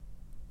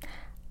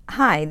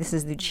Hi, this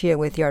is Lucia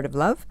with The Art of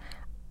Love.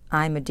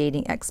 I'm a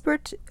dating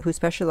expert who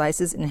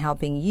specializes in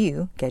helping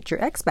you get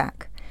your ex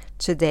back.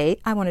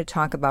 Today, I want to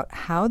talk about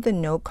how the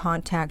no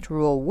contact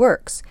rule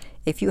works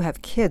if you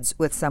have kids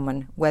with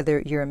someone,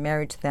 whether you're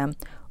married to them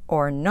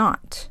or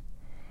not.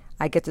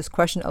 I get this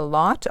question a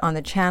lot on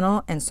the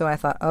channel, and so I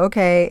thought,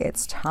 okay,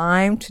 it's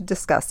time to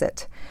discuss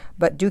it.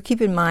 But do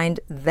keep in mind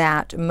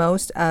that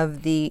most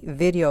of the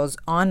videos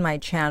on my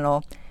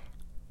channel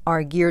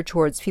are geared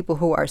towards people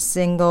who are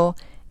single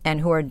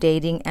and who are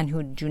dating and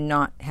who do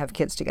not have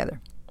kids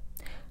together.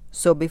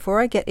 So before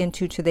I get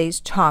into today's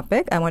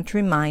topic, I want to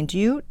remind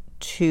you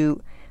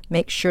to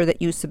make sure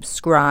that you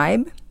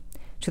subscribe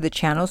to the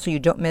channel so you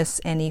don't miss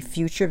any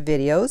future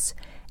videos.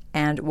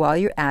 And while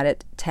you're at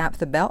it, tap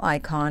the bell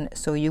icon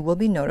so you will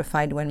be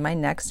notified when my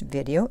next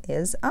video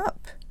is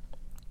up.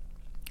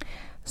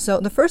 So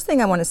the first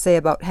thing I want to say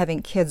about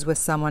having kids with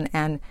someone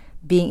and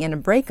being in a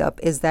breakup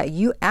is that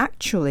you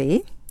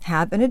actually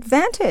have an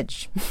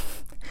advantage.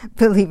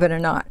 Believe it or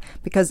not,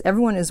 because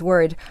everyone is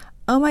worried,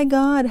 oh my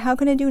God, how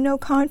can I do no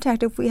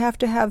contact if we have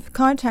to have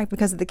contact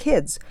because of the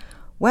kids?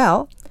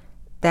 Well,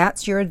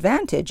 that's your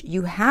advantage.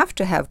 You have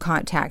to have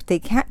contact. They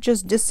can't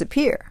just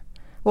disappear.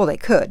 Well, they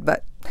could,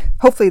 but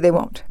hopefully they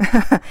won't.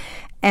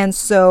 And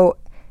so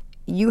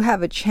you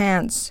have a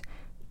chance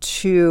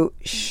to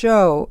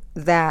show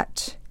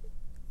that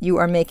you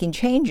are making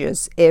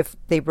changes if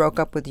they broke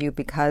up with you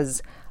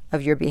because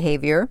of your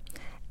behavior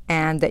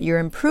and that you're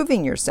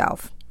improving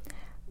yourself.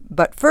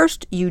 But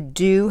first, you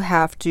do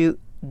have to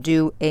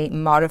do a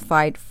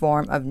modified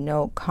form of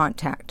no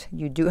contact.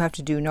 You do have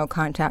to do no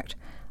contact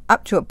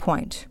up to a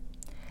point.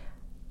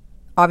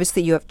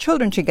 Obviously, you have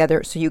children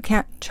together, so you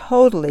can't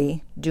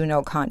totally do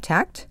no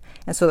contact.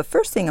 And so the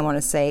first thing I want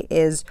to say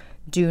is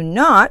do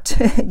not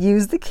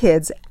use the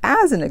kids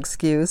as an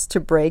excuse to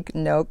break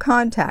no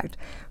contact.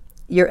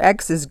 Your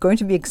ex is going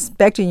to be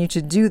expecting you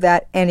to do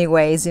that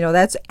anyways. You know,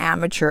 that's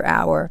amateur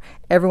hour.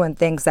 Everyone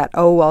thinks that,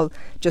 oh, well,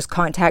 just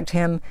contact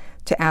him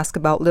to ask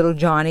about little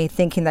Johnny,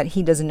 thinking that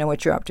he doesn't know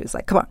what you're up to. It's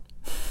like, come on.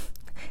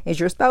 Is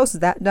your spouse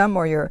that dumb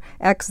or your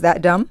ex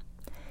that dumb?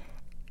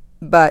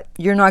 But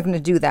you're not going to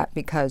do that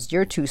because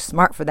you're too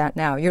smart for that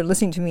now. You're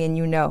listening to me and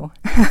you know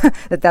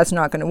that that's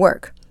not going to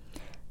work.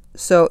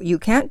 So you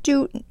can't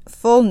do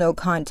full no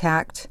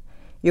contact.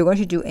 You're going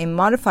to do a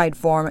modified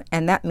form,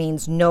 and that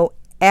means no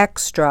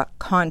extra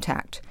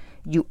contact.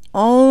 You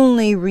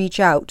only reach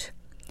out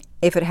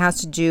if it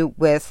has to do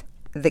with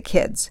the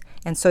kids.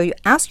 And so you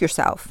ask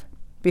yourself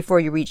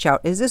before you reach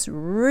out, is this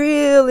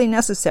really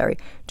necessary?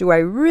 Do I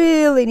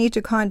really need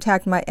to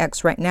contact my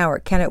ex right now, or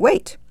can it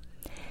wait?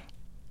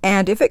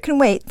 And if it can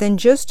wait, then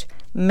just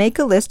make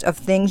a list of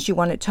things you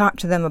want to talk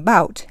to them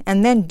about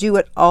and then do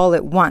it all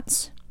at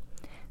once.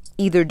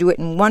 Either do it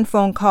in one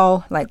phone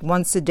call, like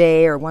once a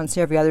day or once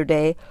every other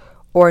day,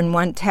 or in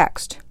one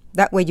text.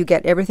 That way you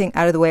get everything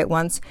out of the way at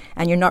once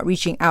and you're not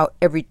reaching out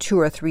every 2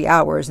 or 3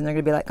 hours and they're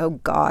going to be like, oh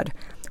God,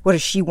 what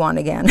does she want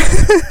again?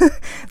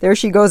 There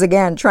she goes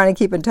again, trying to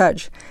keep in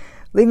touch.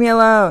 Leave me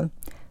alone.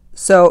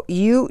 So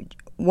you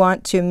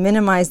want to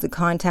minimize the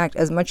contact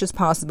as much as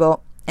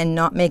possible and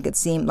not make it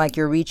seem like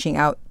you're reaching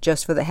out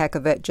just for the heck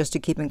of it, just to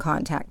keep in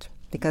contact,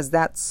 because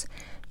that's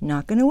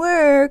not going to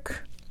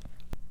work.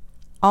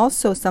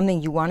 Also,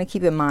 something you want to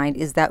keep in mind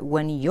is that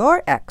when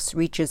your ex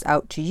reaches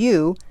out to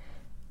you,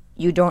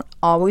 you don't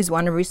always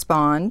want to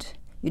respond,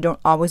 you don't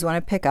always want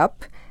to pick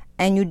up,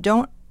 and you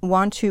don't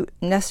want to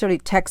necessarily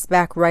text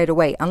back right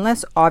away,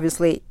 unless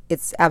obviously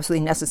it's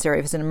absolutely necessary,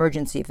 if it's an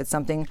emergency, if it's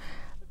something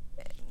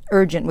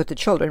urgent with the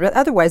children. But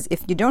otherwise,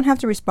 if you don't have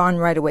to respond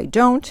right away,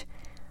 don't.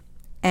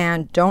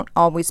 And don't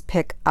always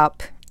pick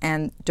up,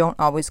 and don't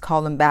always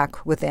call them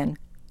back within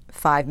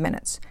 5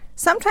 minutes.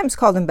 Sometimes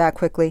call them back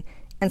quickly,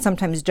 and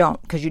sometimes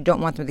don't, because you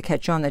don't want them to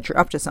catch on that you're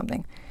up to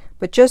something.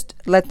 But just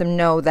let them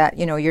know that,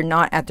 you know, you're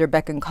not at their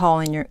beck and call,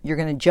 and you're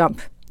going to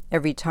jump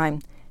every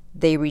time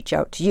they reach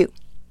out to you.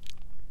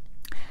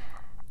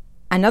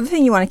 Another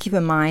thing you want to keep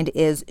in mind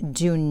is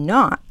do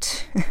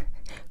not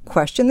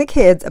question the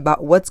kids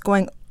about what's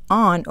going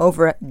on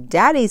over at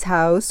daddy's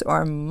house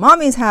or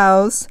mommy's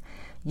house.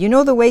 You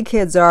know the way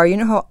kids are. You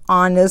know how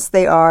honest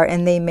they are,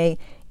 and they may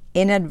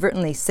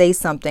inadvertently say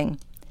something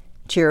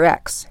to your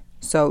ex.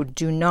 So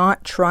do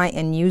not try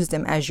and use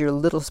them as your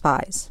little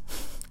spies.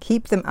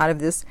 Keep them out of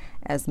this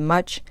as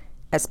much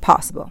as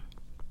possible.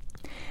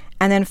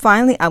 And then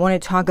finally, I want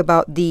to talk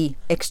about the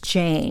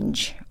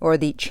exchange, or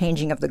the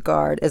changing of the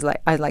guard, as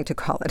I like to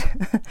call it,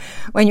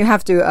 when you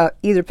have to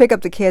either pick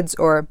up the kids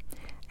or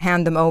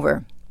hand them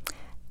over.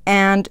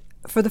 And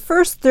for the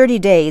first 30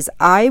 days,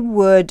 I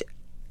would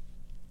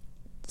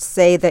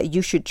say that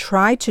you should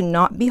try to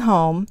not be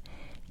home,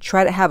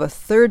 try to have a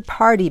third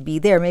party be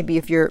there. Maybe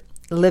if you're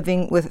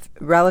living with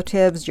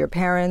relatives, your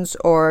parents,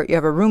 or you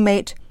have a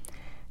roommate,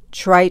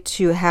 try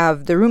to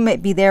have the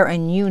roommate be there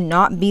and you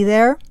not be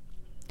there.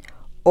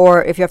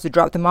 Or if you have to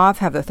drop them off,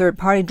 have the third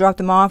party drop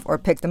them off or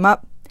pick them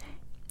up.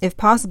 If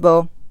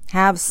possible,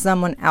 have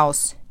someone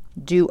else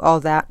do all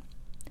that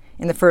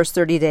in the first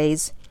 30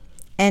 days.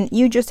 And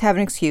you just have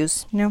an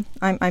excuse. You know,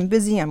 I'm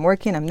busy, I'm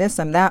working, I'm this,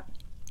 I'm that.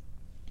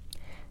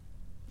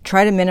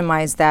 try to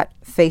minimize that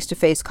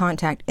face-to-face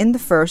contact in the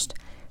first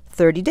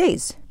 30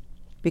 days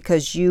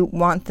because you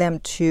want them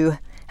to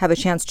have a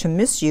chance to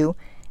miss you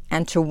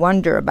and to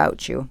wonder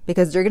about you,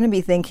 because they're going to be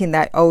thinking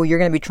that, oh, you're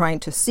going to be trying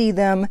to see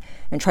them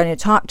and trying to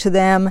talk to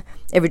them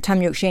every time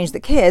you exchange the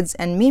kids.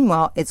 And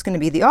meanwhile, it's going to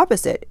be the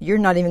opposite. You're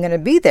not even going to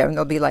be there. And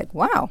they'll be like,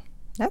 wow,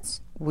 that's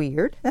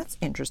weird. That's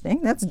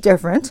interesting. That's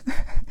different.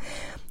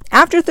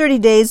 After 30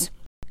 days,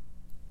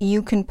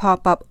 you can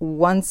pop up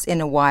once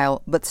in a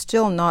while, but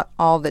still not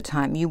all the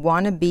time. You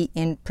want to be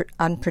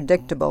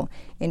unpredictable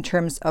in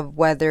terms of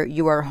whether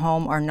you are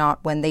home or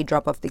not when they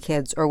drop off the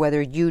kids, or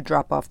whether you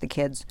drop off the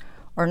kids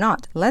or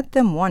not. Let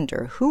them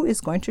wonder who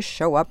is going to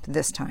show up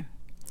this time.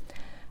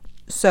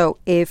 So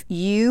if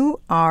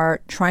you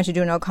are trying to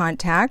do no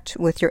contact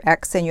with your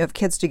ex and you have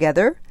kids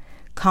together,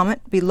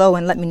 comment below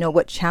and let me know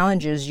what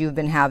challenges you've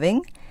been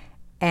having.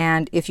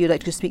 And if you'd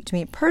like to speak to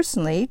me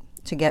personally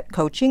to get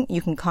coaching,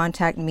 you can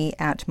contact me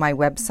at my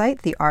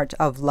website,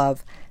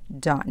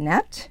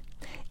 theartoflove.net.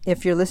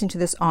 If you're listening to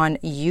this on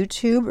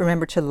YouTube,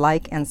 remember to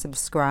like and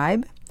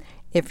subscribe.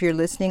 If you're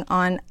listening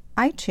on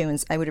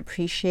iTunes, I would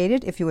appreciate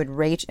it if you would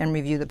rate and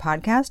review the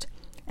podcast.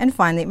 And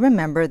finally,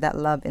 remember that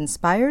love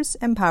inspires,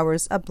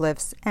 empowers,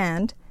 uplifts,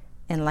 and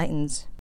enlightens.